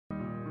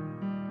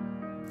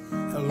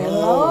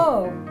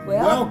Hello.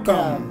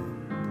 Welcome.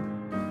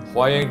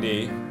 欢迎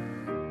你.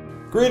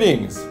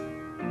 Greetings.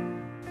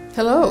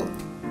 Hello.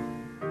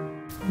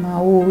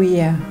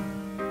 Mauia.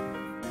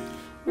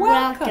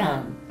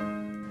 Welcome.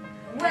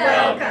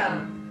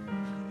 Welcome.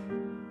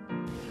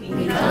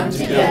 We come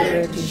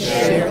together to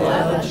share the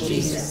love of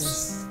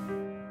Jesus.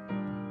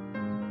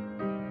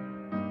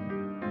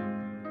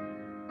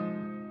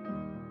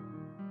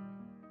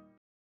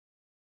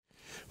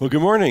 Well,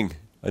 good morning.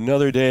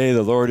 Another day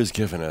the Lord has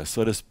given us.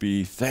 Let us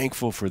be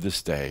thankful for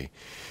this day.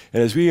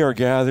 And as we are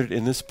gathered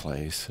in this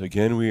place,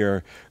 again, we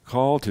are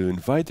called to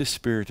invite the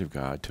Spirit of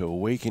God to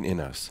awaken in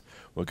us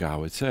what God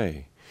would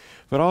say,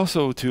 but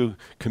also to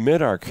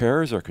commit our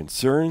cares, our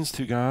concerns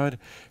to God.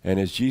 And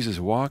as Jesus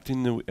walked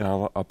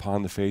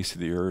upon the face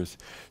of the earth,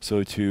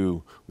 so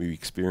too we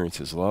experience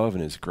His love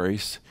and His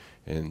grace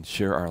and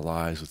share our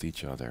lives with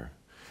each other.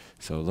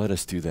 So let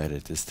us do that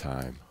at this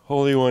time.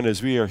 Holy One,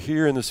 as we are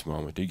here in this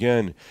moment,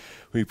 again,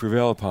 we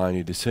prevail upon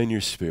you to send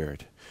your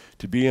Spirit,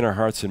 to be in our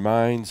hearts and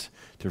minds,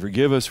 to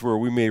forgive us where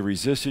we may have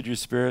resisted your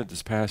Spirit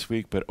this past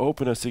week, but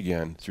open us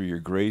again through your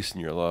grace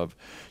and your love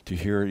to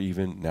hear it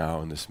even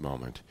now in this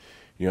moment.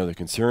 You know, the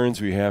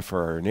concerns we have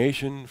for our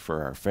nation,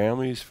 for our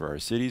families, for our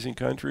cities and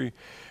country,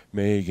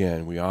 may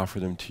again we offer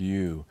them to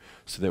you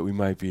so that we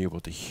might be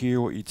able to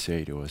hear what you'd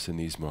say to us in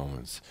these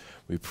moments.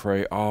 We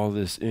pray all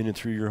this in and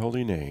through your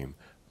holy name.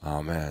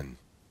 Amen.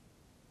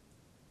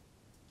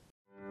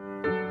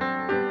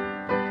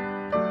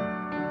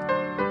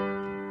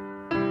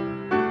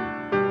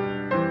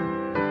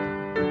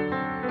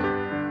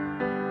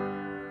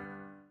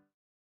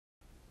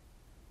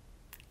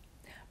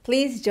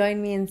 Please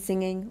join me in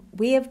singing,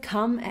 "We have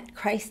come at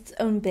Christ's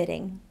own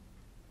bidding."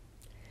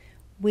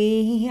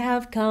 We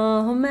have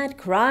come at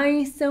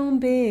Christ's own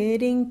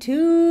bidding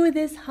to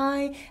this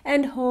high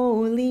and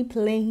holy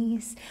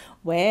place,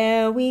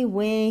 where we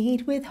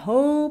wait with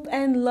hope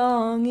and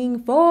longing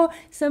for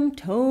some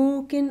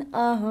token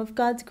of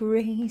God's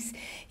grace.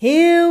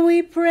 Here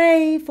we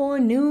pray for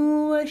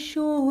new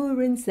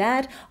assurance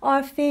that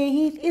our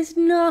faith is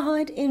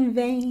not in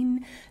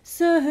vain,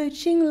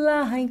 searching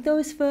like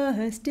those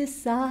first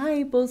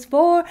disciples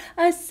for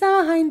a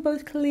sign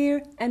both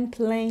clear and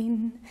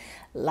plain.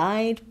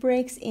 Light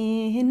breaks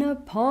in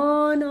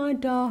upon our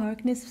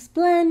darkness,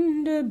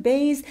 splendor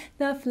bathes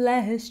the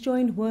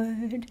flesh-joined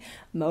word.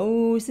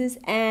 Moses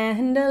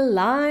and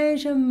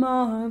Elijah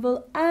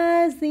marvel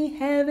as the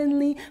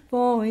heavenly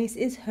voice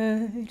is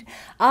heard.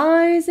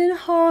 Eyes and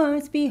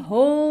hearts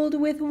behold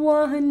with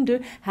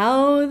wonder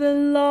how the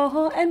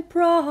law and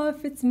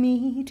prophets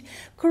meet.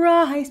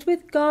 Christ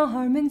with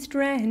garments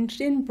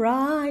drenched in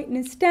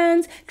brightness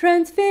stands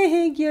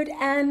transfigured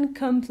and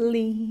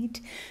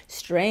complete.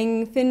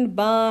 Strengthened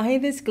by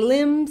this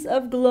glimpse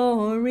of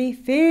glory,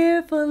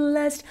 fearful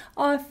lest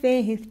our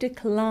faith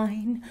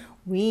decline,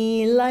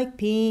 we, like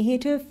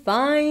Peter,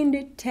 find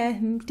it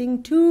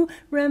tempting to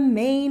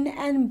remain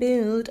and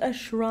build a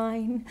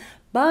shrine.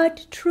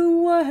 But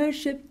true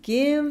worship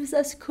gives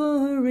us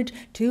courage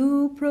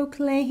to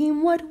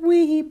proclaim what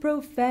we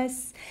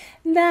profess,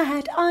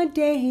 that our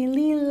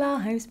daily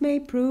lives may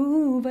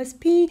prove us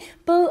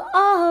people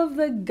of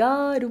the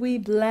God we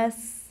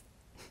bless.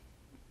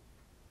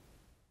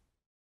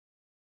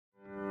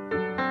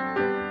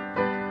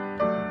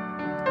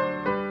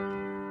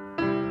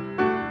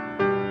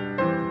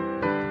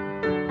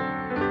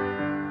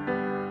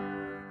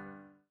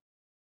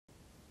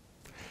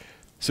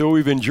 So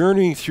we've been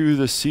journeying through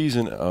the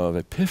season of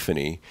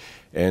Epiphany,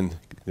 and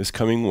this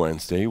coming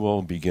Wednesday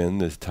will begin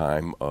the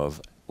time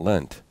of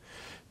Lent.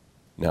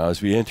 Now,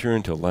 as we enter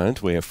into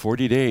Lent, we have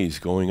 40 days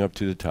going up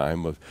to the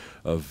time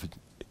of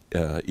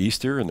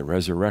Easter and the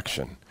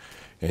resurrection.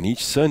 And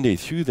each Sunday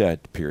through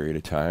that period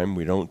of time,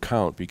 we don't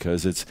count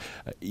because it's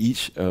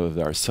each of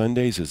our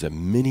Sundays is a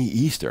mini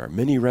Easter, a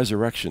mini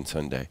resurrection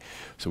Sunday.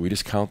 So we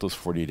just count those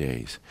 40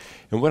 days.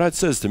 And what that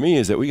says to me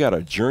is that we got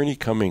a journey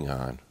coming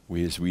on.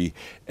 As we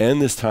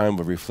end this time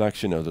of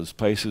reflection of those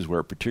places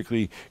where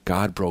particularly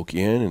God broke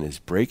in and is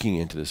breaking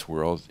into this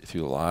world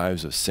through the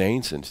lives of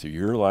saints and through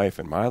your life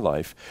and my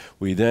life,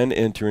 we then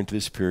enter into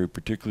this period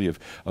particularly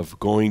of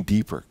going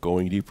deeper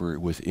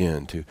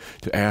within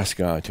to ask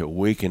God to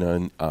awaken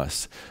on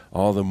us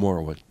all the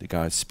more what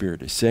God's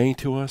Spirit is saying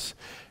to us,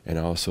 and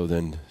also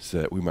then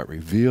so that we might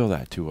reveal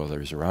that to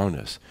others around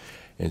us.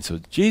 And so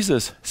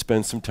Jesus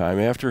spent some time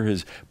after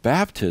his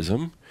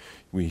baptism.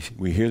 We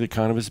hear the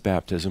account of his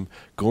baptism,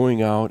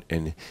 going out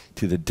and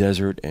to the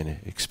desert and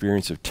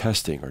experience of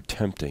testing or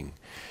tempting.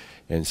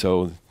 And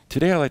so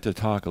today I'd like to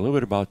talk a little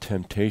bit about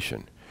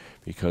temptation,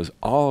 because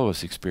all of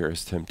us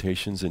experience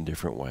temptations in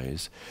different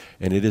ways.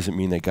 And it doesn't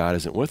mean that God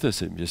isn't with us.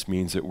 It just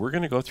means that we're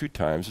going to go through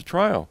times of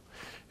trial.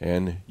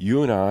 And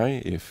you and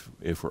I, if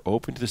we're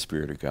open to the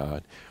Spirit of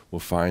God, will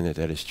find that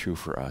that is true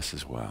for us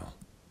as well.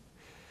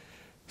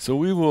 So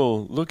we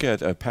will look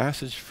at a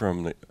passage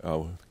from the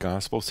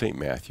Gospel of St.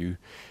 Matthew,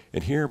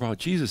 and hear about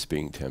Jesus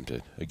being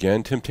tempted.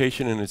 Again,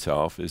 temptation in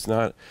itself is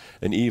not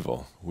an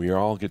evil. We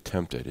all get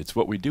tempted. It's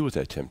what we do with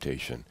that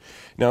temptation.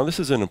 Now, this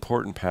is an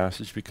important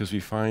passage because we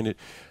find it,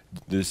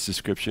 this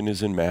description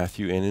is in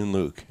Matthew and in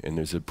Luke, and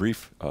there's a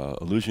brief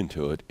allusion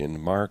to it in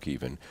Mark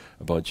even,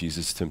 about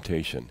Jesus'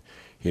 temptation.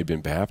 He had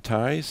been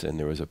baptized, and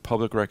there was a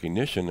public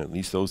recognition, at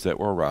least those that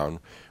were around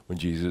when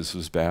Jesus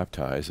was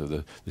baptized, of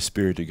the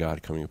Spirit of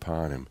God coming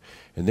upon him.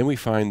 And then we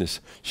find this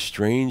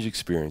strange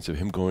experience of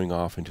him going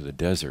off into the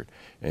desert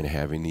and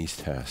having these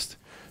tests.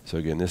 So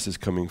again, this is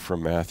coming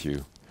from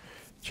Matthew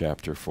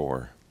chapter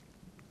 4.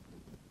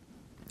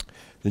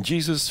 Then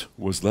Jesus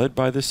was led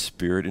by the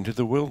Spirit into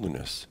the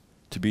wilderness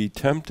to be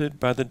tempted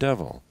by the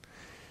devil.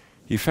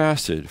 He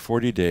fasted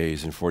 40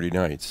 days and 40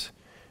 nights,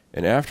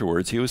 and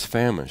afterwards he was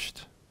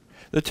famished.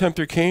 The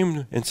tempter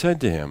came and said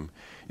to him,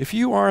 "If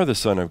you are the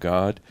Son of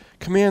God,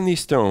 command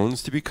these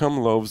stones to become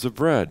loaves of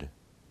bread."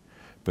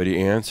 But he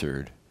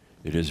answered,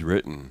 "It is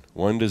written,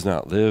 one does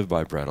not live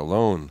by bread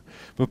alone,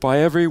 but by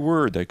every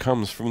word that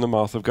comes from the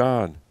mouth of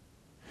God."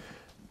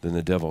 Then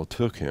the devil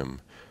took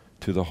him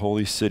to the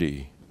holy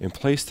city and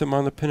placed him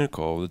on the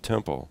pinnacle of the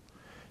temple,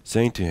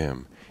 saying to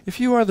him,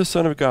 "If you are the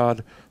Son of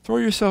God, throw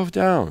yourself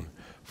down,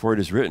 for it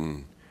is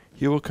written,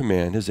 he will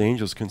command his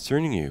angels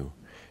concerning you,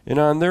 and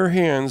on their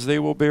hands they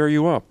will bear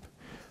you up,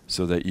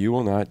 so that you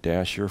will not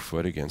dash your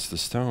foot against a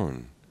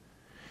stone."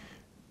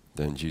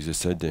 Then Jesus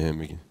said to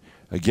him,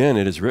 "Again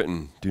it is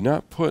written, do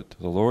not put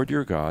the Lord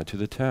your God to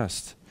the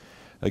test."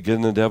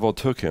 Again the devil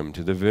took him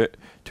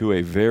to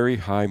a very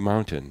high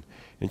mountain,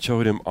 and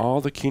showed him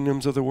all the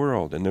kingdoms of the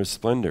world and their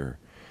splendor.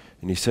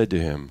 And he said to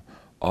him,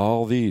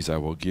 "All these I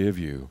will give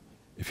you,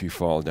 if you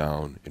fall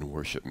down and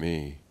worship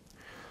me."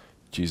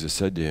 Jesus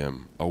said to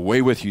him,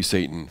 "Away with you,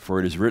 Satan, for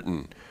it is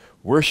written,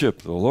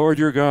 worship the Lord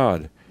your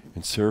God,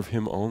 and serve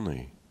him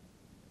only."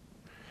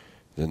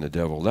 Then the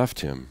devil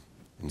left him,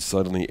 and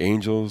suddenly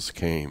angels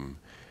came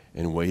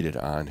and waited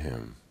on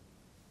him.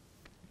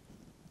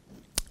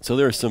 So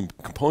there are some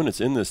components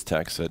in this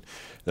text that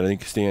I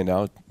think stand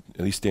out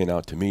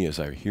to me as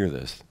I hear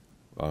this.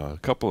 A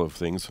couple of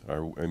things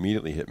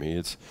immediately hit me.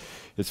 It's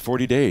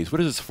 40 days.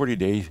 What is this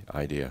 40-day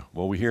idea?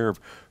 Well, we hear of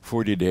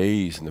 40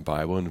 days in the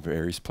Bible in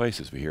various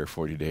places. We hear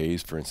 40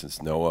 days, for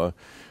instance, Noah.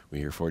 We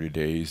hear 40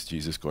 days,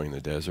 Jesus going in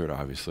the desert,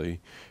 obviously.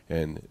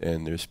 And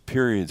there's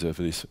periods of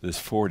this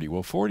 40.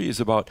 Well, 40 is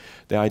about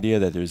the idea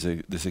that there's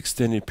this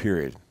extended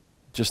period,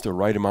 just the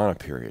right amount of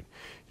period.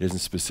 It isn't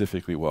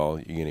specifically, well,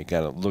 you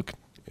got to look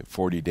at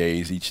 40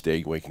 days each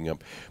day waking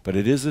up. But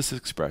it is this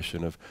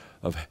expression of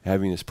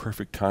having this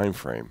perfect time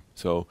frame.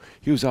 So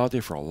he was out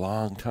there for a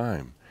long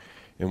time.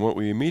 And what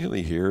we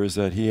immediately hear is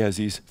that he has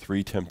these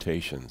 3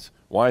 temptations.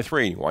 Why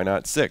 3? Why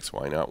not 6?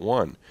 Why not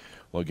 1?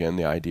 Well, again,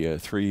 the idea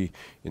of 3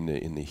 in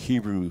the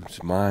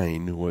Hebrew's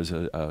mind was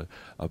a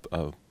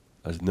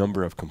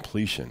number of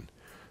completion.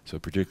 So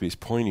particularly he's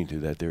pointing to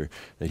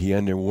that he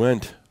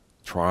underwent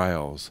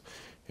trials,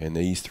 and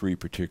these 3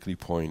 particularly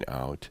point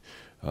out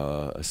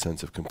a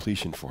sense of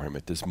completion for him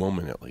at this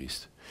moment, at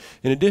least.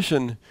 In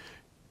addition,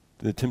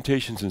 the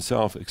temptations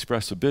themselves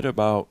express a bit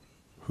about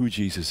who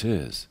Jesus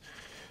is.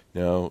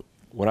 Now,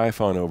 what I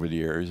found over the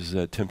years is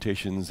that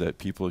temptations that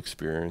people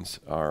experience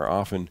are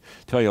often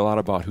tell you a lot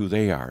about who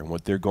they are and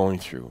what they're going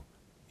through.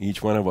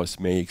 Each one of us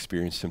may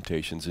experience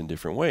temptations in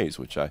different ways,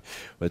 which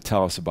would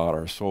tell us about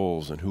our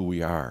souls and who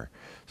we are.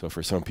 So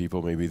for some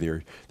people, maybe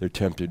they're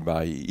tempted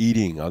by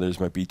eating. Others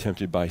might be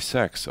tempted by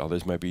sex.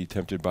 Others might be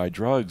tempted by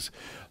drugs.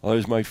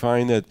 Others might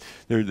find that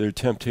their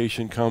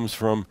temptation comes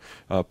from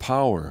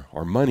power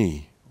or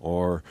money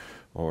or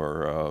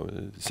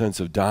sense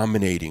of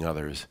dominating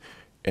others.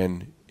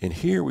 And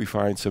here we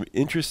find some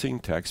interesting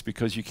texts,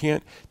 because you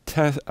can't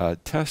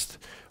test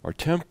or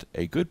tempt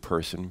a good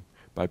person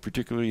by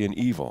particularly an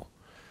evil.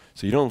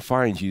 So you don't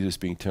find Jesus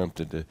being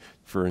tempted,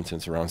 for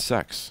instance, around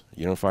sex.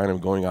 You don't find him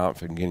going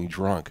out and getting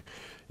drunk.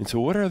 And so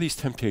what are these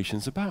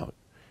temptations about?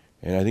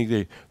 And I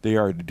think they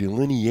are a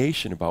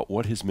delineation about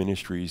what his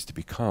ministry is to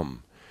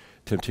become.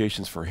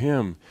 Temptations for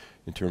him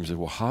in terms of,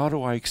 well, how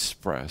do I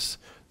express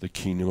the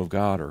kingdom of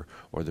God, or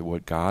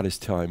what God is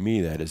telling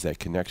me, that is that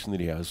connection that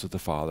he has with the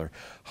Father.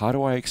 How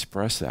do I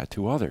express that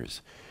to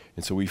others?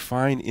 And so we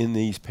find in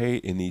these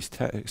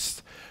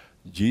texts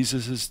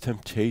Jesus'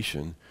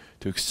 temptation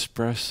to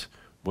express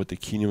what the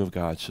kingdom of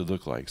God should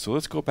look like. So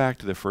let's go back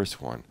to the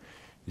first one.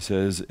 It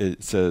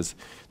says,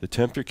 the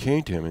tempter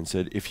came to him and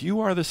said, "If you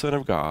are the Son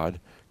of God,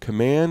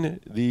 command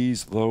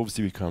these loaves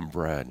to become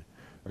bread."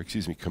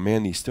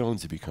 Command these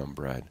stones to become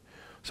bread.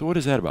 So what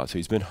is that about? So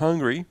he's been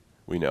hungry.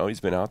 We know he's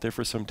been out there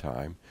for some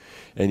time.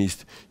 And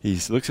he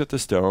looks at the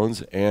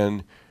stones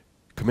and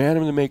command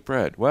him to make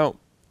bread. Well,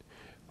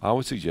 I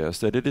would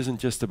suggest that it isn't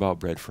just about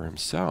bread for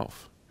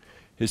himself.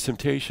 His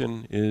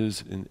temptation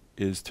is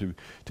to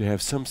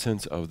have some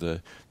sense of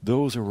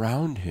those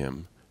around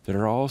him that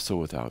are also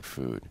without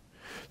food.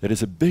 That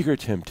is a bigger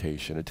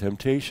temptation, a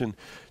temptation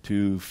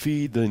to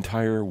feed the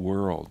entire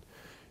world.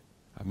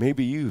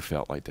 Maybe you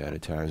felt like that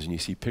at times, and you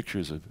see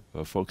pictures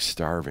of folks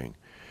starving.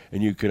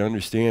 And you can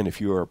understand,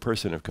 if you are a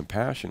person of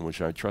compassion,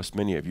 which I trust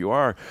many of you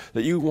are,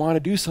 that you want to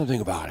do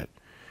something about it.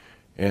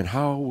 And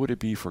how would it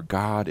be for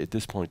God at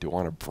this point to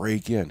want to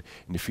break in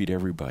and defeat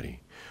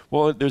everybody?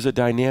 Well, there's a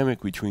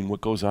dynamic between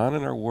what goes on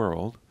in our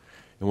world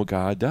and what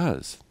God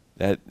does.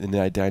 And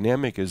that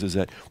dynamic is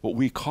that what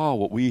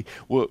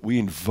we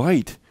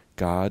invite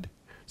God,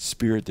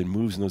 Spirit that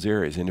moves in those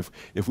areas. And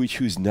if we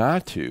choose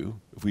not to,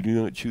 if we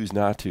do not choose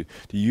not to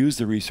use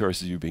the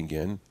resources you've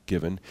been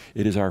given,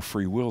 it is our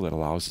free will that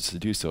allows us to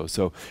do so.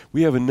 So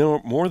we have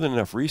more than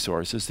enough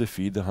resources to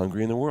feed the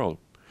hungry in the world.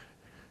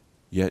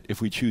 Yet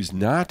if we choose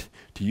not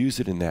to use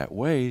it in that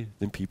way,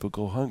 then people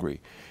go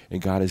hungry.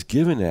 And God has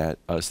given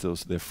us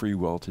the free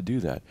will to do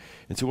that.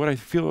 And so what I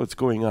feel what's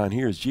going on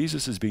here is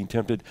Jesus is being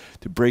tempted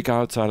to break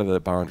outside of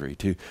that boundary,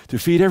 to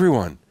feed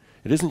everyone.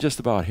 It isn't just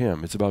about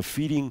him. It's about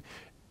feeding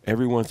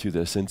everyone through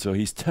this. And so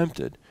he's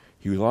tempted.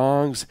 He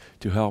longs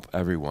to help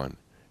everyone.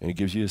 And it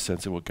gives you a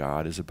sense of what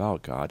God is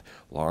about. God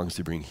longs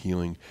to bring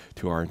healing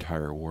to our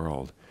entire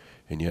world.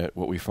 And yet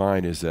what we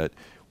find is that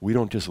we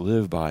don't just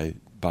live by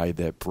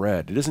that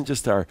bread. It isn't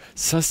just our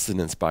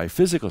sustenance by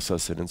physical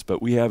sustenance,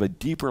 but we have a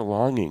deeper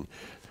longing.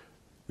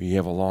 We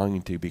have a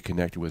longing to be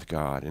connected with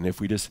God. And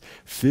if we just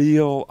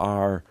feel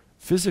our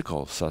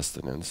physical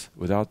sustenance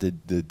without the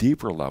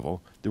deeper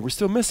level, then we're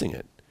still missing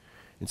it.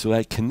 And so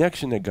that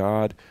connection that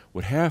God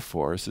would have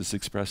for us is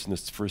expressed in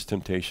this first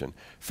temptation.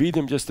 Feed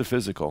them just the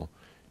physical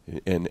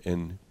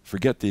and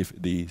forget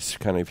the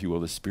kind of, if you will,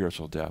 the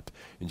spiritual depth.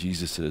 And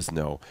Jesus says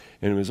no.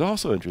 And it was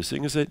also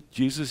interesting is that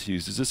Jesus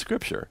uses the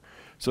scripture.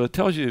 So it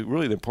tells you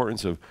really the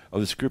importance of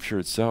the scripture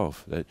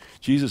itself, that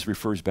Jesus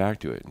refers back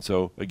to it. And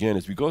so again,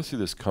 as we go through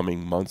this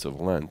coming months of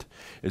Lent,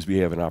 as we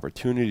have an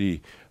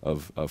opportunity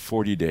of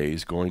 40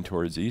 days going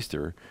towards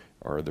Easter,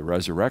 or the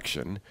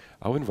resurrection,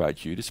 I would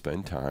invite you to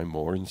spend time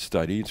more in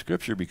studying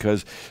Scripture,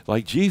 because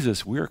like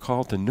Jesus, we are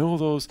called to know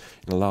those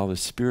and allow the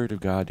Spirit of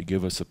God to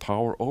give us the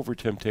power over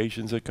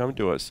temptations that come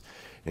to us.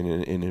 And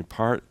in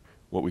part,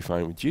 what we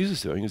find with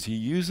Jesus doing is he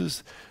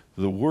uses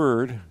the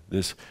Word,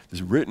 this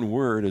written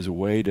Word, as a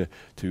way to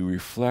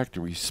reflect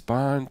and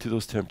respond to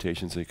those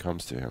temptations that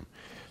comes to him.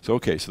 So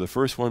the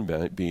first one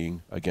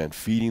being, again,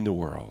 feeding the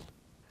world.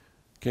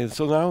 Okay,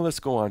 so now let's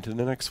go on to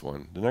the next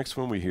one. The next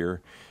one we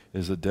hear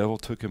is the devil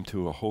took him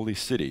to a holy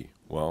city.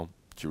 Well,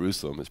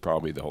 Jerusalem is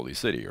probably the holy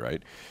city,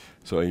 right?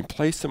 So he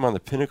placed him on the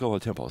pinnacle of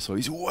the temple. So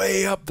he's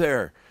way up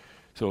there.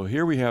 So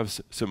here we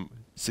have some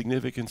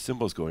significant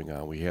symbols going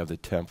on. We have the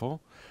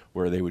temple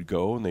where they would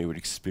go and they would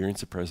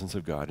experience the presence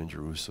of God in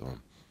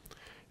Jerusalem.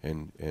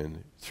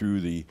 And through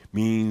the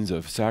means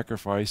of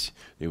sacrifice,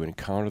 they would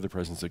encounter the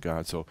presence of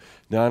God. So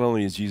not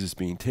only is Jesus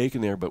being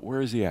taken there, but where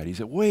is he at?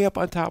 He's way up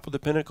on top of the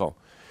pinnacle.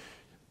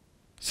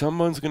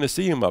 Someone's going to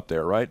see him up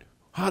there, right?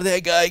 How did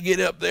that guy get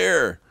up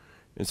there?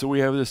 And so we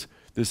have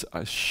this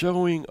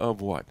showing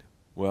of what?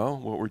 Well,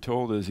 what we're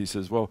told is he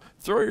says, well,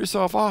 throw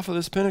yourself off of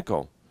this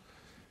pinnacle.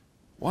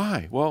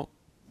 Why? Well,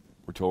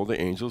 we're told the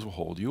angels will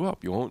hold you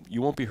up. You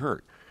won't be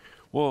hurt.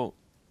 Well,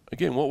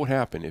 again, what would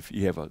happen if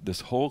you have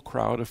this whole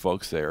crowd of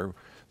folks there?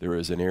 There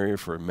is an area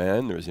for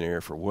men. There is an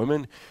area for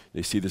women.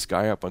 They see this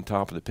guy up on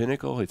top of the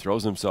pinnacle. He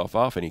throws himself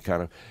off, and he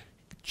kind of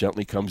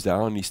gently comes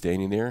down, and he's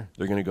standing there.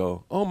 They're going to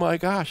go, oh my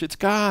gosh, it's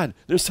God.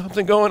 There's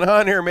something going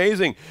on here,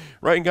 amazing.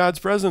 Right in God's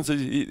presence,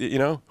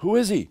 who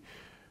is he?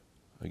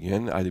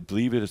 Again, I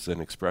believe it is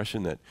an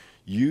expression that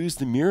use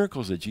the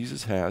miracles that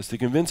Jesus has to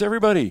convince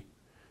everybody.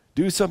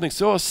 Do something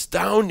so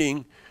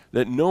astounding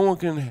that no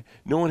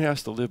one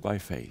has to live by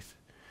faith.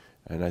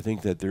 And I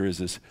think that there is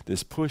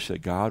this push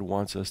that God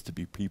wants us to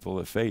be people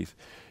of faith.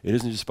 It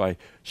isn't just by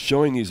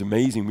showing these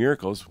amazing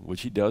miracles,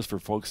 which he does for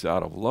folks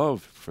out of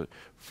love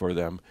for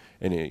them,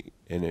 and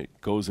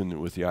it goes in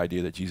with the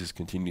idea that Jesus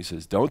continues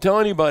says, don't tell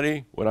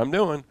anybody what I'm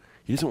doing.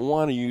 He doesn't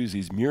want to use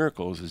these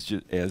miracles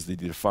as the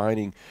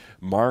defining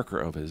marker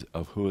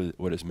of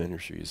what his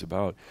ministry is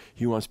about.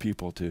 He wants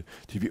people to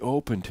be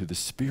open to the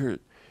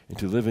Spirit and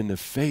to live in the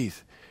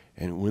faith.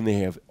 And when they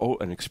have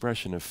an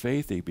expression of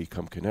faith, they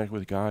become connected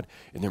with God,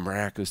 and the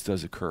miraculous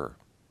does occur.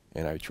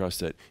 And I trust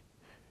that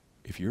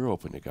if you're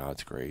open to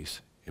God's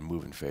grace and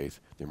move in faith,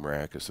 the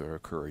miraculous will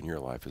occur in your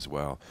life as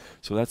well.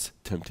 So that's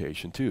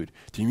temptation too.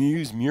 To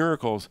use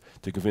miracles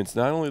to convince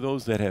not only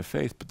those that have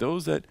faith, but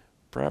those that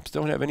perhaps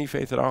don't have any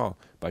faith at all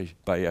by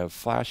a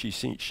flashy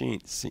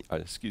scene. So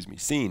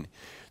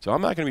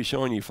I'm not going to be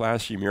showing you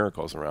flashy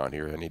miracles around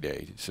here any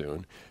day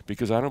soon,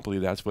 because I don't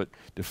believe that's what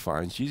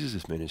defines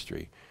Jesus'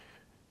 ministry.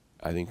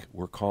 I think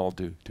we're called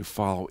to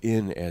follow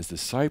in as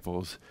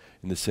disciples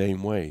in the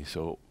same way.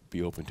 So be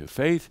open to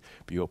faith,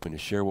 be open to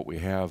share what we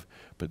have,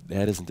 but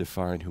that doesn't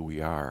define who we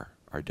are.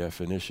 Our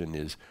definition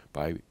is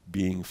by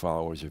being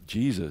followers of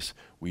Jesus,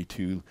 we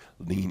too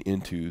lean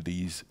into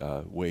these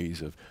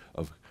ways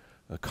of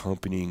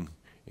accompanying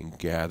and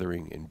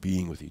gathering and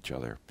being with each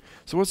other.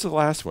 So what's the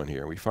last one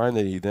here? We find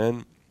that he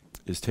then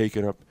is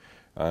taken up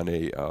on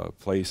a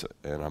place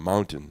and a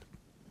mountain,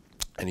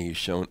 and he is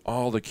shown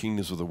all the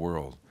kingdoms of the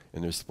world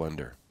in their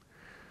splendor.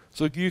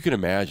 So you can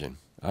imagine,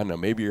 I don't know,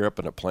 maybe you're up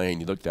in a plane,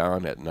 you look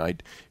down at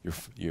night,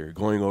 you're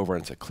going over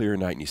and it's a clear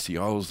night and you see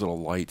all those little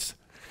lights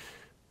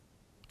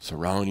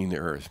surrounding the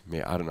earth.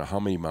 I don't know how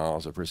many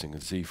miles a person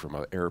can see from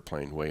an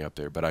airplane way up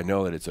there, but I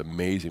know that it's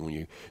amazing. When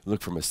you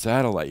look from a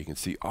satellite, you can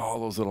see all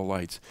those little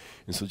lights.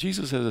 And so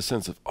Jesus has a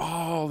sense of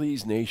all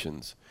these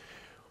nations.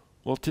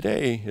 Well,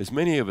 today, as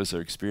many of us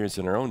are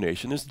experiencing in our own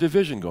nation, there's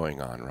division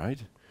going on,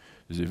 right?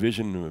 There's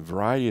division in a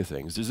variety of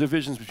things. There's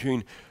divisions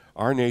between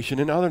our nation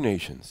and other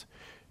nations.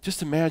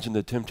 Just imagine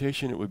the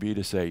temptation it would be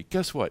to say,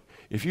 guess what?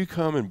 If you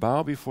come and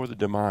bow before the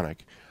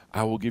demonic,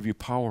 I will give you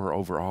power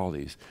over all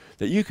these.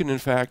 That you can, in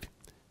fact,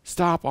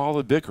 stop all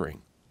the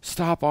bickering,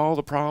 stop all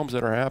the problems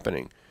that are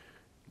happening.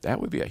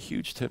 That would be a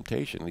huge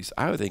temptation. At least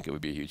I would think it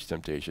would be a huge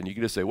temptation. You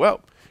could just say,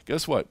 well,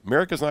 guess what?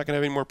 America's not going to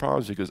have any more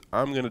problems because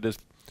I'm going to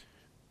just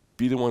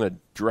be the one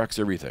that directs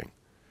everything.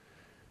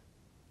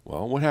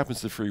 Well, what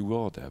happens to free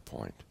will at that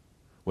point?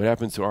 What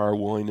happens to our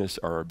willingness,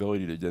 our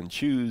ability to then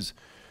choose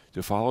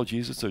to follow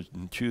Jesus or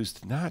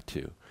choose not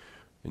to?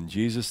 And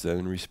Jesus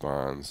then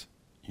responds,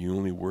 you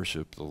only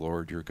worship the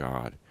Lord your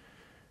God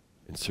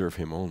and serve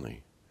him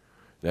only.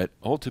 That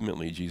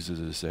ultimately Jesus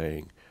is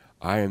saying,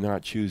 I am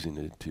not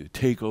choosing to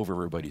take over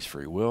everybody's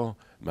free will.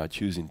 I'm not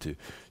choosing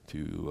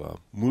to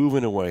move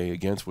in a way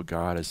against what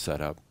God has set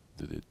up,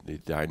 the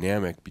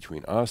dynamic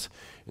between us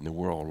and the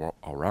world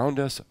around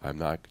us. I'm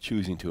not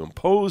choosing to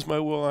impose my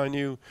will on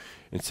you.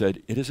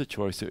 Instead, it is a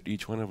choice that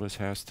each one of us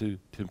has to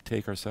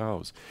take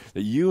ourselves.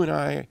 That you and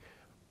I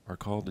are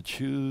called to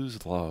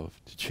choose love,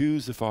 to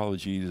choose to follow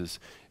Jesus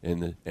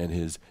and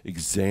his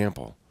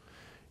example.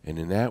 And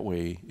in that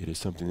way, it is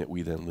something that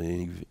we then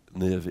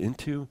live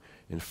into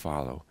and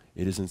follow.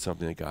 It isn't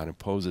something that God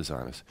imposes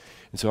on us.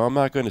 And so I'm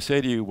not going to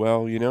say to you,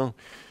 well,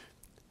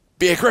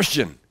 be a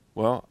Christian.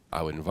 Well,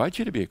 I would invite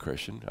you to be a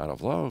Christian out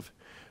of love.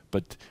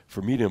 But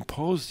for me to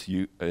impose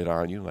it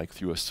on you, like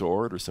through a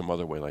sword or some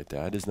other way like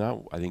that, is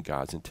not, I think,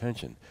 God's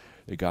intention.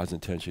 That God's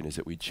intention is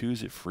that we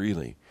choose it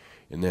freely.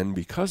 And then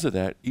because of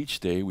that, each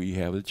day we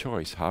have a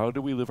choice. How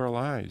do we live our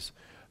lives?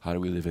 How do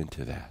we live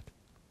into that?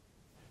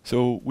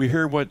 So we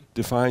hear what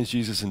defines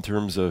Jesus in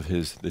terms of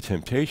the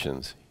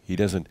temptations. He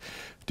doesn't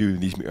do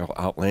these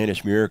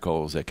outlandish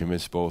miracles that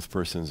convince both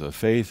persons of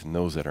faith and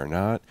those that are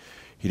not.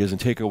 He doesn't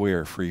take away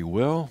our free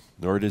will,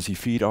 nor does he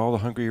feed all the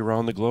hungry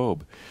around the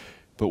globe.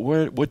 But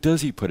what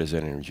does he put his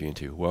energy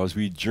into? Well, as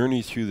we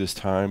journey through this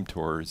time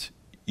towards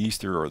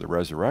Easter or the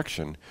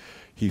resurrection,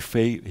 he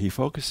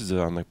focuses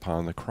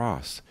upon the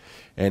cross.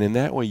 And in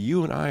that way,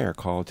 you and I are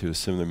called to a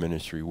similar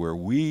ministry where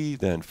we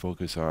then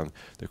focus on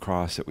the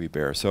cross that we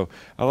bear. So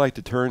I'd like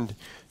to turn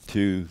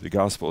to the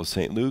Gospel of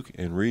St. Luke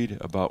and read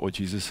about what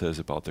Jesus says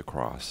about the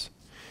cross.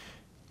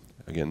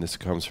 Again, this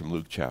comes from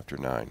Luke chapter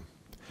 9.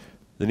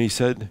 Then he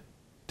said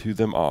to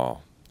them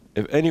all,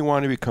 if any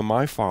want to become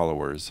my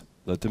followers,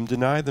 let them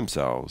deny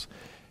themselves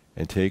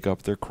and take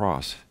up their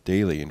cross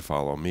daily and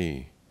follow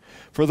me.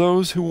 For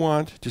those who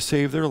want to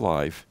save their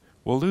life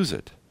will lose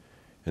it,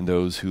 and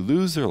those who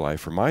lose their life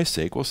for my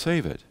sake will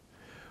save it.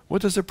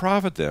 What does it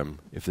profit them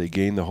if they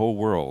gain the whole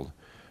world,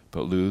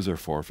 but lose or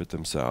forfeit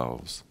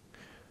themselves?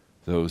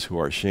 Those who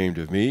are ashamed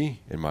of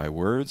me and my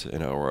words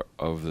and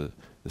of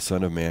the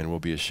Son of Man will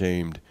be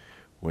ashamed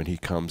when he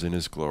comes in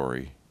his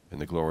glory,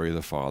 and the glory of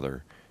the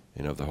Father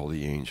and of the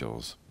holy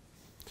angels.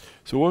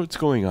 So what's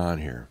going on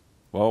here?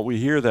 Well, we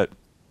hear that,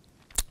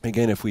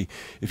 again, if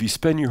you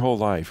spend your whole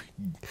life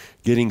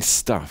getting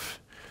stuff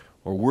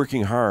or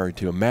working hard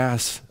to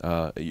amass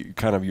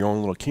kind of your own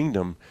little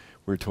kingdom,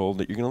 we're told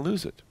that you're going to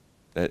lose it.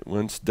 That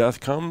once death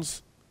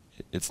comes,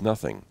 it's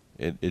nothing.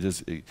 It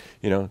is,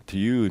 to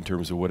you in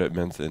terms of what it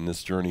meant in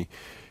this journey,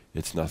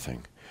 it's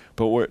nothing.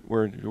 But what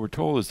we're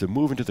told is to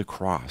move into the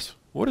cross.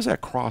 What does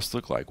that cross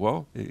look like?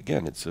 Well,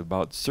 again, it's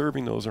about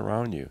serving those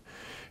around you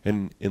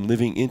and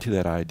living into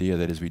that idea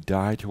that as we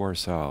die to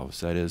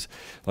ourselves, that is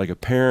like a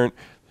parent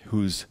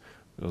whose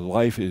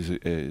life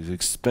is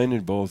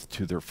expended both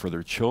for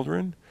their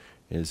children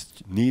as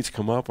needs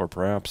come up, or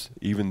perhaps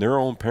even their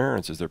own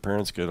parents. As their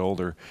parents get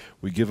older,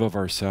 we give of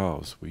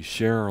ourselves. We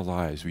share our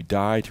lives. We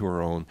die to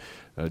our own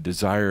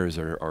desires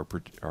or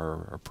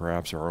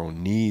perhaps our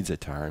own needs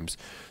at times,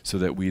 so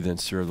that we then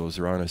serve those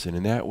around us. And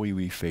in that way,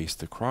 we face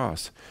the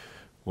cross.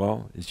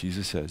 Well, as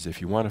Jesus says, if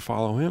you want to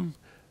follow him,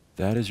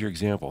 that is your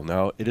example.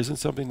 Now, it isn't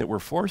something that we're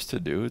forced to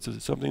do.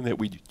 It's something that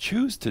we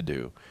choose to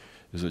do.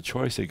 There's a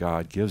choice that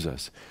God gives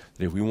us.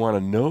 That if we want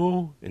to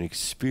know and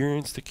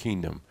experience the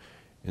kingdom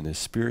and the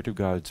Spirit of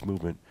God's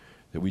movement,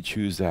 that we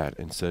choose that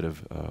instead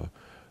of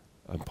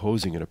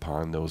imposing it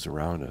upon those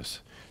around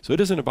us. So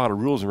it isn't about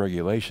rules and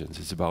regulations.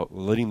 It's about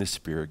letting the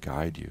Spirit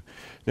guide you.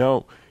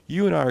 Now,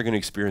 you and I are going to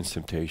experience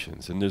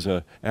temptations, and there's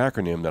an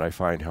acronym that I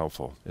find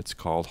helpful. It's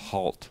called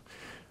HALT.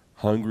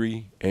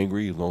 Hungry,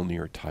 angry, lonely,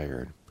 or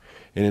tired.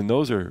 And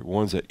those are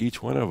ones that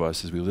each one of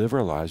us, as we live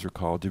our lives, are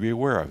called to be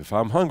aware of. If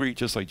I'm hungry,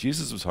 just like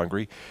Jesus was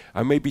hungry,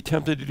 I may be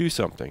tempted to do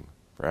something.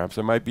 Perhaps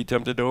I might be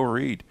tempted to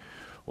overeat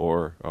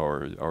or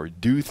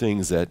do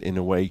things that, in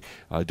a way,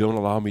 don't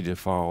allow me to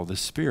follow the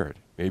Spirit.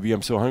 Maybe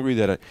I'm so hungry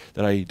that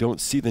I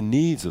don't see the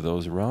needs of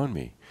those around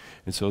me.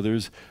 And so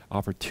there's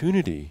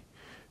opportunity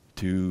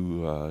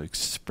to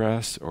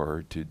express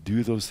or to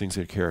do those things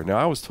that care. Now,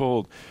 I was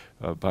told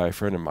by a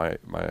friend of my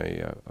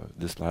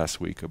this last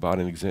week about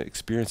an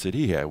experience that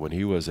he had when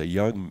he was a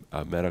young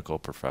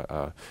medical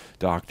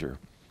doctor.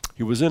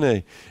 He was in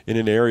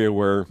an area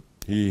where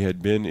he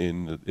had been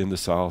in the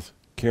South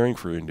caring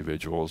for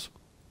individuals.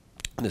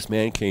 And this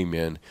man came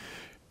in,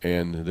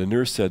 and the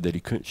nurse said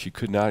that she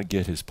could not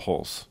get his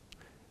pulse.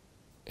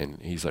 And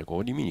he's like, well,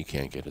 what do you mean you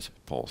can't get his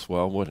pulse?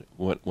 Well,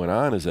 what went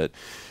on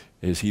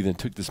is he then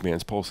took this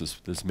man's pulse.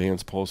 This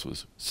man's pulse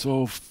was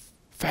so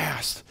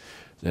fast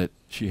that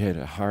she had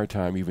a hard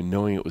time even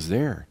knowing it was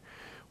there.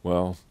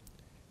 Well,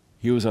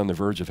 he was on the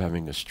verge of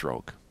having a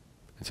stroke.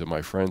 And so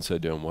my friend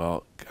said to him,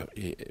 well,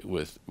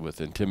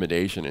 with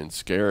intimidation and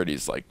scared,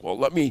 he's like, well,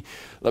 let me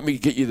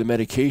get you the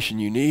medication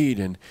you need,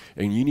 and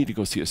you need to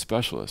go see a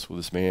specialist. Well,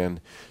 this man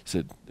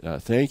said,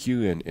 thank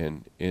you,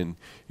 and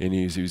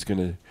he was going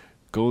to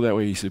go that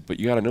way. He said, but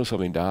you got to know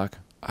something, Doc.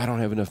 I don't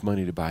have enough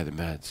money to buy the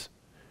meds.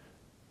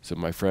 So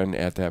my friend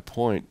at that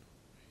point,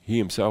 he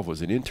himself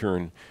was an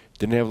intern,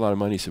 didn't have a lot of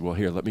money. He said, well,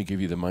 here, let me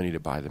give you the money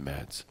to buy the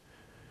meds.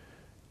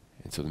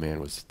 And so the man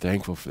was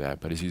thankful for that.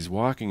 But as he's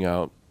walking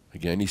out,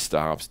 again, he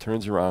stops,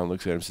 turns around,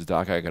 looks at him, and says,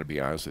 Doc, I got to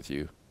be honest with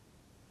you.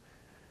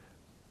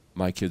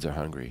 My kids are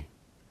hungry.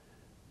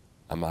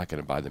 I'm not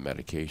going to buy the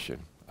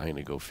medication. I'm going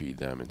to go feed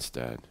them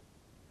instead.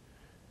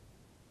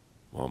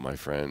 Well, my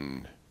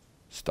friend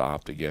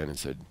stopped again and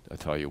said, I'll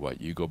tell you what,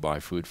 you go buy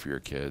food for your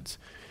kids,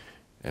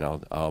 and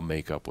I'll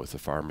make up with the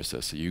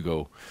pharmacist. So you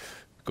go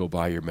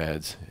buy your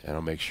meds, and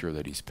I'll make sure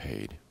that he's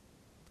paid.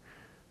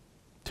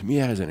 To me,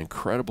 that is an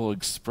incredible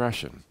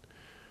expression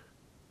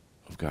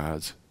of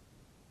God's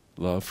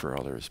love for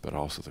others, but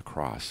also the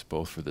cross,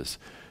 both for this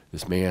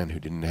man who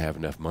didn't have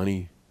enough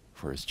money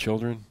for his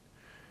children,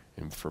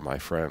 and for my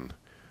friend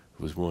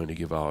who was willing to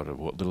give out of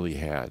what little he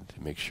had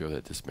to make sure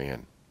that this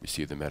man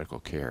received the medical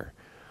care.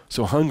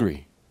 So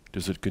hungry,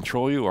 does it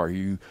control you, or are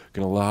you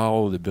going to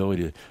allow the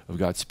ability of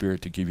God's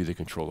Spirit to give you the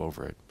control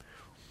over it?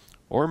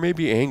 Or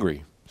maybe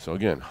angry. So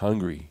again,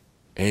 hungry,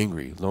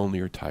 angry,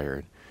 lonely, or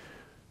tired.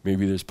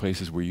 Maybe there's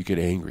places where you get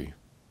angry,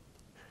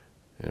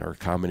 or a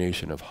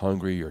combination of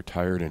hungry or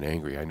tired and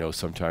angry. I know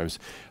sometimes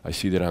I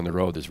see that on the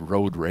road, there's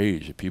road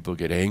rage, that people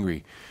get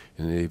angry,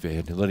 and they've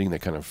been letting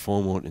that kind of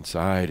foam out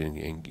inside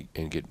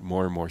and get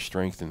more and more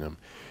strength in them.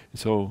 And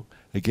so,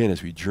 again,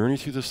 as we journey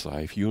through this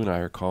life, you and I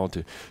are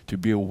called to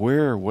be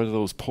aware of what are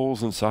those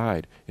pulls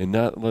inside and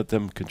not let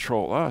them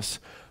control us,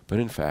 but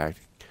in fact,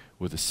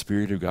 with the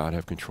Spirit of God,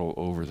 have control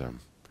over them.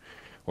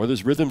 Or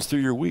there's rhythms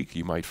through your week.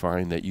 You might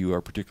find that you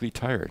are particularly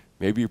tired.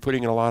 Maybe you're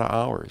putting in a lot of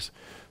hours.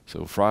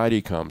 So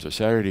Friday comes or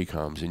Saturday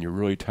comes and you're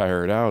really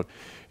tired out,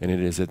 and it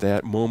is at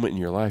that moment in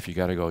your life you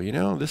got to go,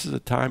 this is a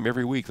time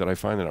every week that I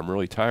find that I'm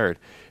really tired,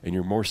 and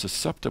you're more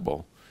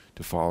susceptible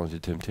to fall into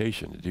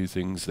temptation, to do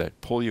things that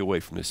pull you away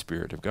from the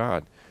Spirit of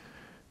God.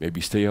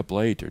 Maybe stay up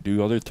late or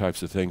do other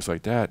types of things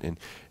like that, and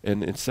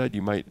instead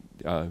you might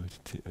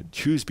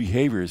choose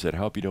behaviors that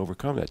help you to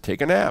overcome that.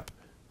 Take a nap.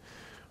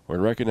 Or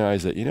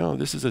recognize that,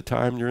 this is a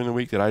time during the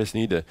week that I just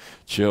need to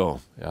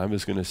chill. I'm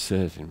just going to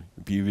sit and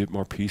be a bit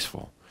more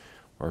peaceful.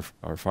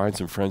 Or find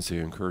some friends to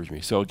encourage me.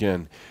 So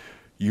again,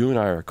 you and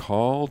I are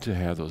called to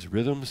have those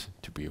rhythms,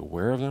 to be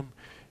aware of them,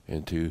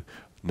 and to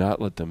not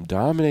let them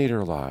dominate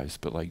our lives,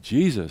 but like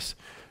Jesus,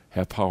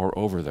 have power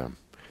over them.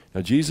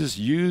 Now Jesus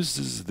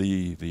uses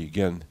the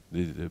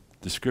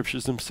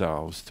scriptures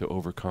themselves to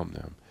overcome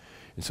them.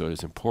 And so it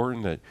is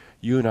important that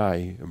you and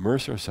I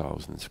immerse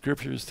ourselves in the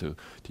scriptures to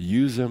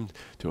use them,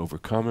 to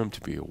overcome them,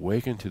 to be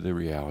awakened to the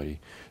reality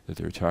that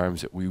there are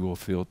times that we will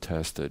feel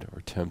tested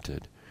or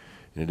tempted.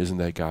 And it isn't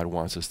that God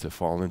wants us to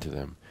fall into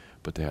them,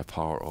 but to have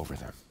power over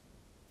them.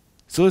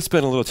 So let's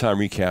spend a little time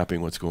recapping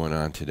what's going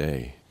on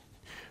today.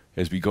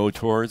 As we go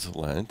towards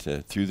Lent,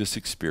 through this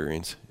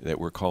experience that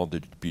we're called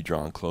to be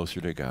drawn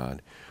closer to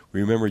God,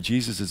 we remember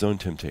Jesus' own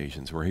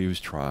temptations where he was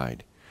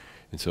tried.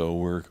 And so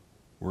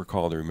we're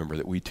called to remember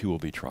that we too will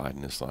be tried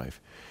in this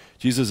life.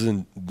 Jesus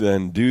doesn't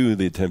then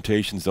the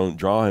temptations don't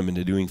draw him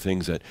into doing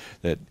things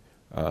that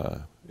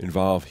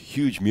involve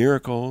huge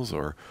miracles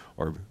or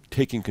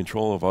taking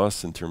control of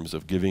us in terms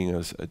of giving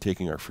us,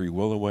 taking our free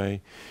will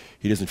away.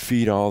 He doesn't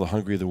feed all the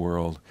hungry of the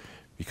world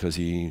because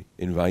he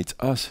invites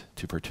us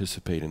to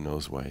participate in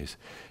those ways.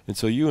 And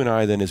so you and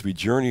I then, as we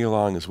journey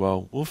along as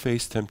well, we'll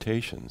face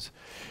temptations.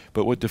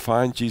 But what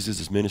defines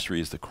Jesus'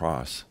 ministry is the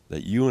cross,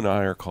 that you and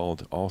I are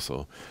called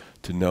also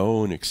to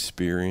know and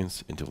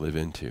experience and to live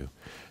into.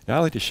 Now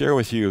I'd like to share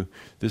with you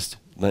this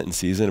Lenten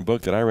season a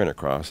book that I ran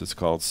across. It's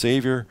called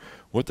Savior,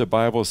 What the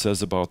Bible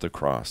Says About the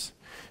Cross.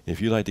 If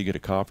you'd like to get a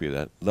copy of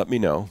that, let me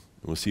know.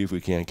 We'll see if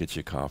we can't get you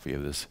a copy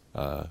of this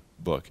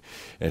book.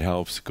 It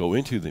helps go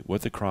into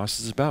what the cross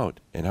is about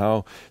and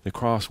how the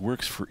cross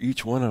works for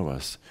each one of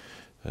us.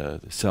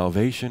 The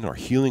salvation or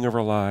healing of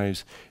our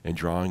lives and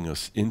drawing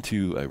us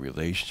into a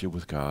relationship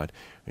with God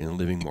and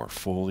living more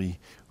fully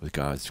with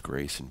God's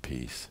grace and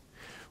peace.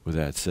 With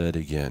that said,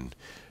 again,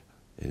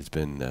 It's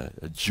been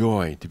a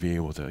joy to be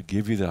able to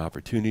give you the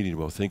opportunity to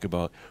both think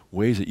about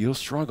ways that you'll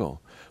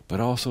struggle, but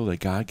also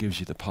that God gives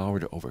you the power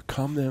to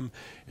overcome them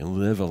and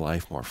live a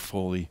life more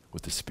fully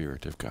with the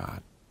Spirit of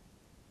God.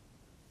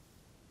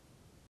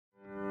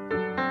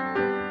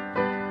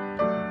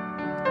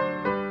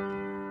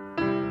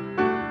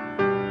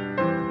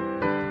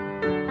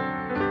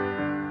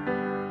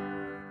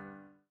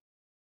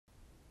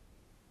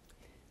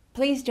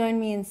 Please join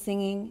me in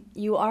singing,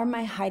 "You Are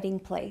My Hiding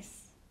Place."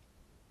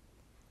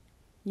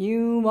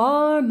 You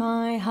are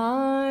my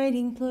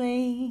hiding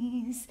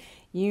place.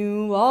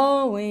 You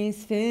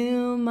always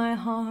fill my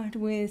heart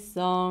with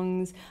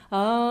songs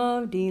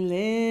of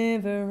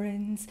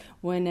deliverance.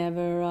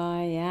 Whenever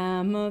I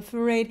am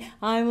afraid,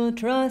 I will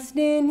trust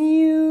in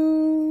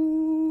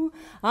you.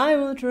 I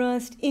will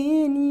trust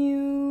in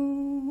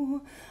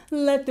you.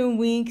 Let the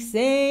weak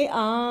say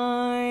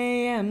I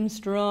am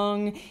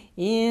strong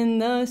in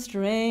the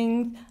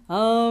strength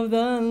of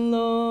the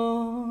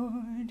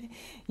Lord.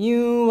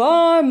 You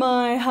are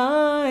my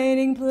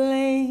hiding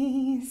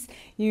place.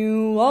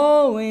 You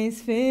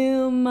always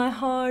fill my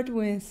heart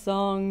with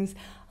songs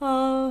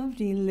of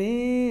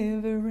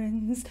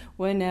deliverance.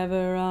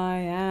 Whenever I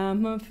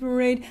am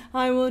afraid,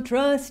 I will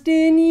trust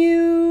in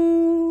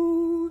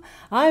you.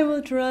 I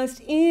will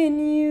trust in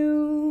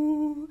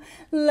you.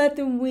 Let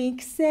the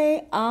weak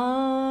say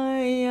I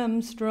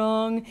am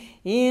strong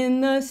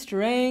in the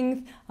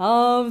strength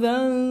of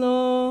the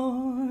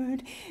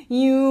Lord.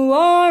 You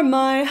are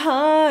my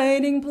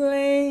hiding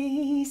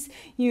place.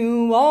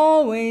 You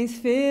always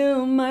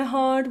fill my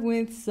heart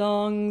with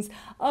songs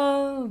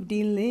of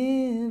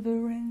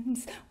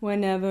deliverance.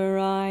 Whenever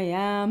I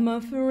am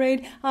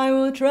afraid, I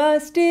will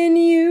trust in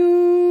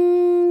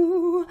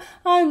you.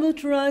 I will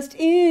trust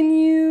in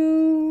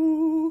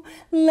you.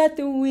 Let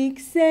the weak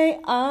say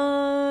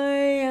I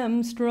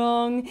am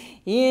strong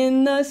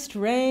in the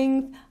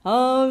strength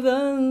of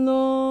the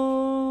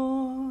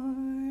Lord.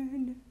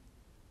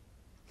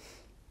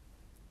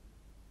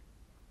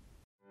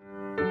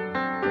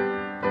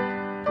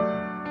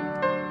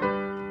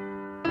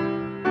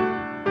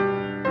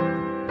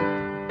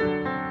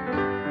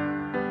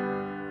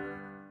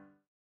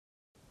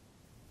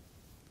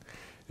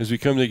 As we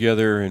come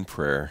together in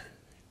prayer,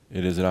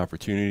 it is an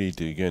opportunity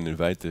to again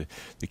invite the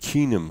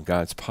kingdom,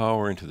 God's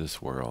power into this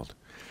world.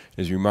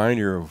 As a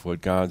reminder of what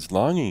God's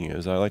longing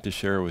is, I'd like to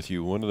share with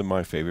you one of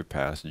my favorite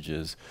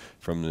passages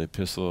from the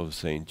Epistle of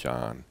St.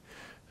 John.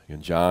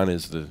 And John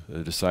is the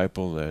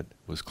disciple that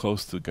was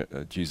close to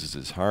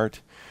Jesus'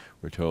 heart.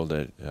 We're told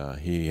that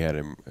he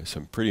had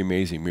some pretty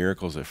amazing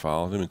miracles that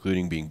followed him,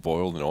 including being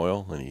boiled in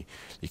oil, and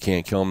you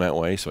can't kill him that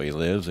way, so he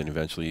lives, and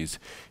eventually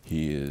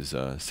he is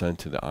sent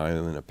to the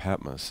island of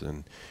Patmos,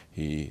 and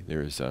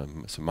there's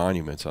some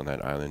monuments on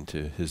that island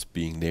to his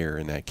being there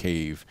in that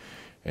cave,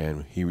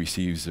 and he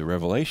receives the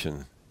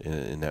revelation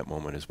in that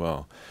moment as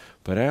well.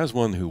 But as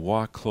one who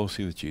walked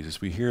closely with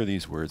Jesus, we hear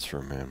these words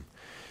from him.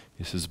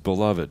 He says,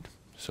 "Beloved,"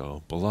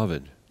 so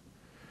beloved,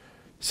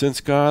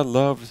 "since God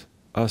loved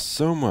us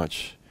so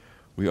much,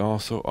 we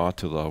also ought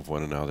to love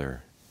one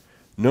another.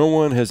 No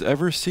one has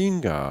ever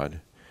seen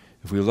God.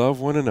 If we love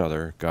one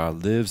another,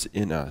 God lives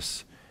in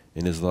us,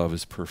 and his love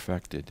is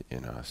perfected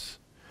in us."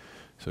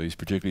 So he's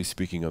particularly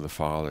speaking of the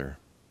Father,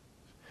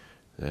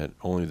 that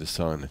only the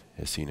Son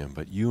has seen him.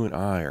 But you and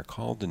I are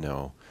called to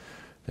know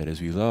that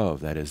as we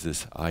love, that is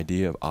this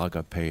idea of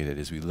agape, that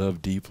as we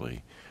love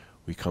deeply,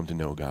 we come to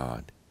know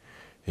God.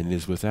 And it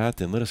is with that,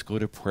 then let us go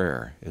to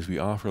prayer as we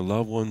offer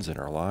loved ones in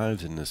our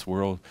lives in this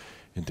world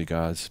into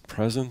God's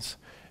presence,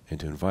 and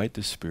to invite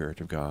the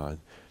Spirit of God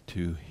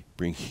to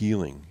bring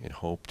healing and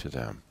hope to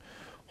them.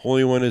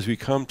 Holy One, as we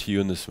come to you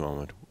in this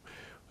moment,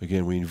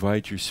 again, we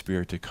invite your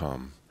Spirit to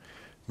come.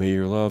 May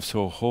your love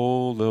so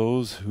hold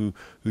those who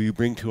you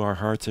bring to our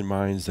hearts and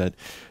minds that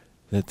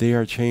they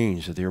are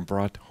changed, that they are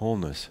brought to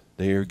wholeness,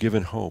 they are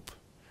given hope,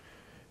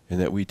 and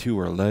that we too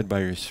are led by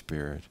your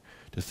Spirit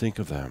to think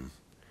of them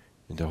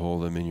and to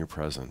hold them in your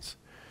presence.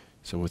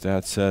 So with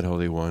that said,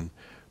 Holy One,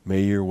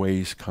 may your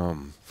ways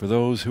come. For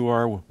those who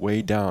are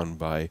weighed down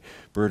by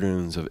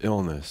burdens of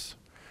illness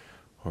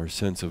or a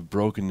sense of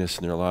brokenness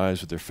in their lives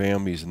with their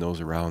families and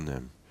those around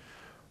them,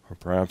 or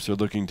perhaps they're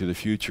looking to the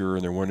future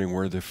and they're wondering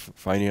where the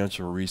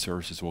financial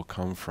resources will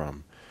come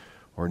from,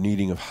 or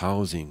needing of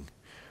housing,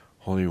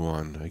 Holy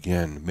One,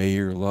 again, may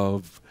your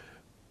love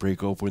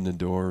break open the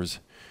doors.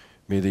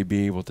 May they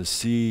be able to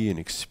see and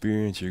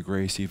experience your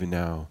grace even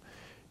now.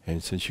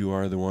 And since you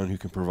are the one who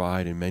can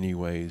provide in many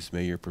ways,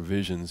 may your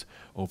provisions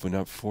open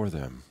up for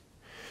them.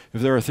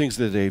 If there are things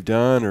that they've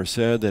done or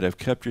said that have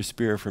kept your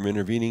Spirit from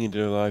intervening into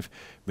their life,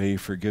 may your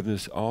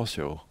forgiveness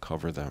also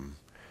cover them.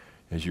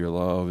 As your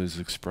love is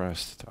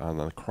expressed on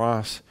the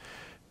cross,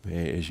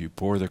 as you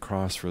bore the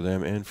cross for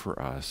them and for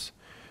us,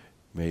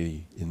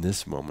 may in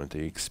this moment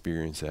they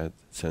experience that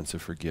sense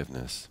of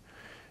forgiveness.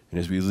 And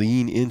as we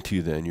lean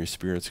into then your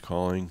Spirit's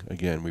calling,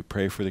 again, we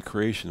pray for the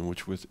creation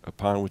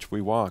upon which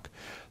we walk.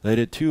 Let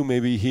it too may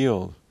be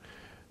healed.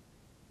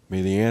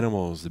 May the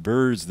animals, the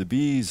birds, the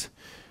bees,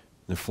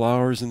 the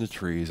flowers and the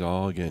trees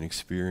all again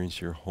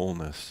experience your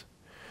wholeness.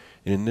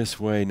 And in this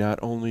way, not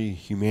only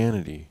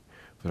humanity,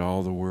 but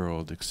all the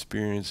world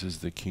experiences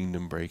the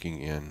kingdom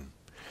breaking in.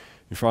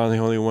 And Father,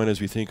 Holy One,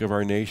 as we think of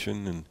our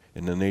nation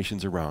and the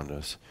nations around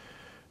us,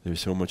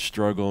 there's so much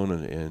struggle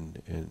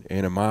and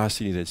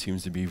animosity that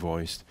seems to be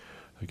voiced.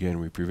 Again,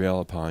 we prevail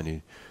upon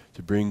you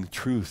to bring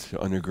truth, to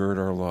undergird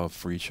our love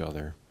for each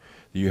other.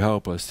 That you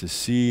help us to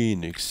see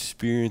and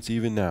experience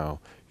even now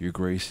your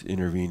grace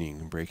intervening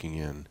and breaking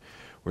in.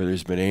 Where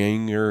there's been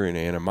anger and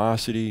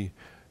animosity,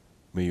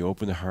 may you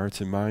open the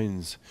hearts and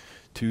minds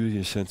to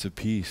your sense of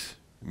peace.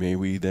 May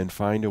we then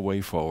find a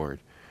way forward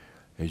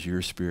as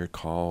your Spirit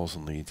calls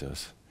and leads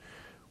us.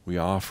 We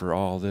offer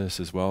all this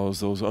as well as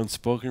those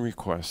unspoken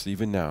requests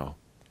even now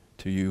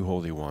to you,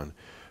 Holy One,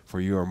 for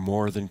you are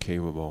more than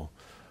capable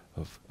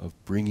of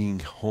bringing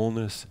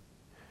wholeness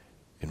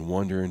and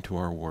wonder into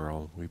our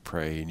world. We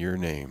pray in your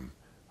name.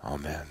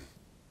 Amen.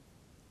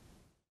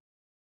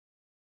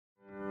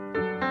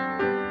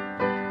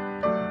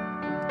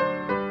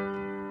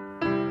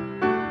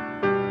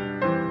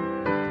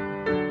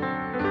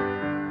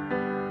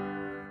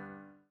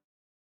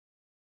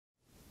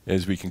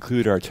 As we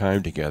conclude our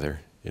time together,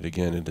 it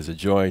is a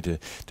joy to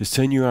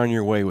send you on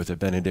your way with a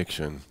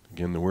benediction.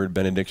 Again, the word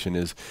benediction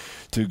is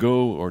to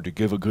go or to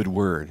give a good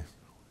word.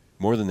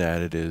 More than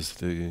that, it is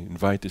to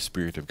invite the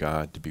Spirit of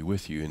God to be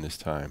with you in this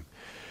time.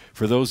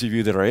 For those of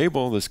you that are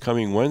able, this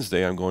coming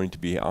Wednesday, I'm going to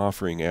be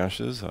offering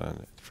ashes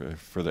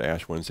for the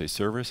Ash Wednesday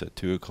service at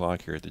 2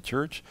 o'clock here at the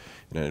church,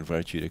 and I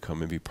invite you to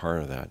come and be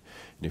part of that.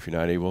 And if you're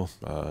not able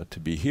to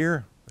be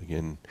here,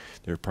 again,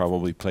 there are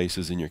probably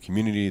places in your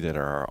community that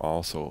are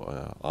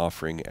also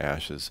offering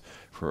ashes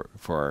for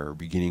our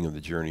beginning of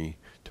the journey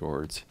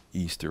towards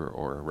Easter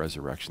or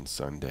Resurrection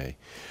Sunday.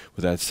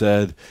 With that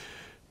said,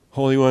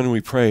 Holy One,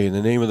 we pray in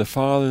the name of the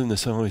Father and the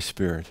Son and the Holy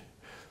Spirit,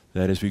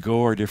 that as we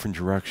go our different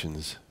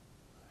directions,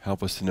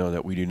 help us to know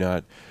that we do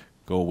not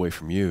go away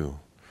from you.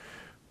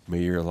 May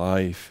your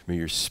life, may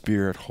your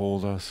Spirit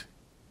hold us,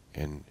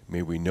 and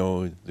may we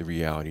know the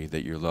reality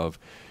that your love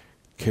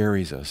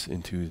carries us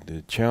into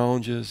the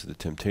challenges, the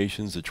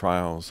temptations, the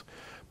trials,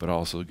 but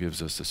also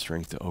gives us the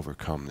strength to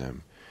overcome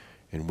them.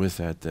 And with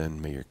that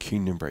then, may your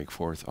kingdom break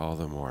forth all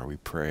the more. We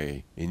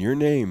pray in your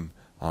name.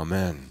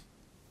 Amen.